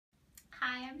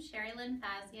I'm Sherry Lynn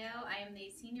Fazio. I am the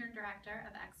Senior Director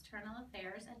of External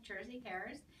Affairs at Jersey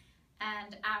Cares,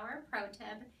 and our pro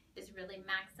tip is really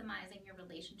maximizing your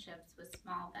relationships with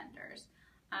small vendors.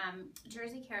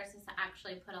 Jersey Cares has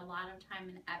actually put a lot of time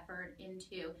and effort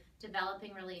into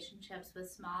developing relationships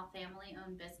with small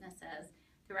family-owned businesses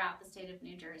throughout the state of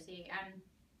New Jersey, and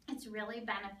it's really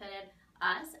benefited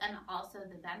us and also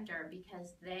the vendor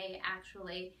because they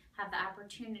actually have the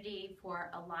opportunity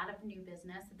for a lot of new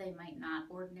business that they might not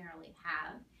ordinarily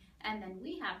have, and then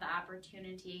we have the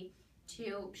opportunity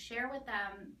to share with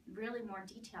them really more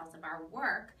details of our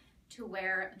work to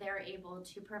where they're able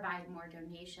to provide more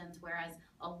donations, whereas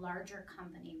a larger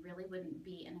company really wouldn't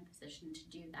be in a position to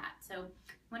do that. So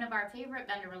one of our favorite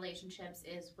vendor relationships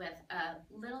is with a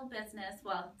little business.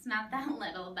 Well, it's not that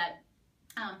little, but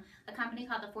a company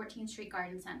called the 14th Street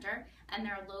Garden Center, and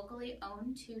they're locally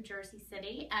owned to Jersey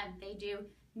City, and they do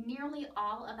nearly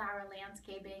all of our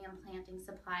landscaping and planting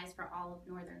supplies for all of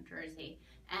northern Jersey.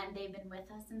 And they've been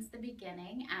with us since the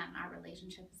beginning, and our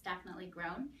relationship has definitely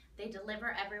grown. They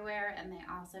deliver everywhere, and they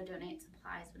also donate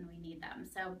supplies when we need them.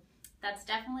 So that's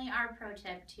definitely our pro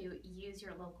tip, to use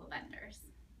your local vendors.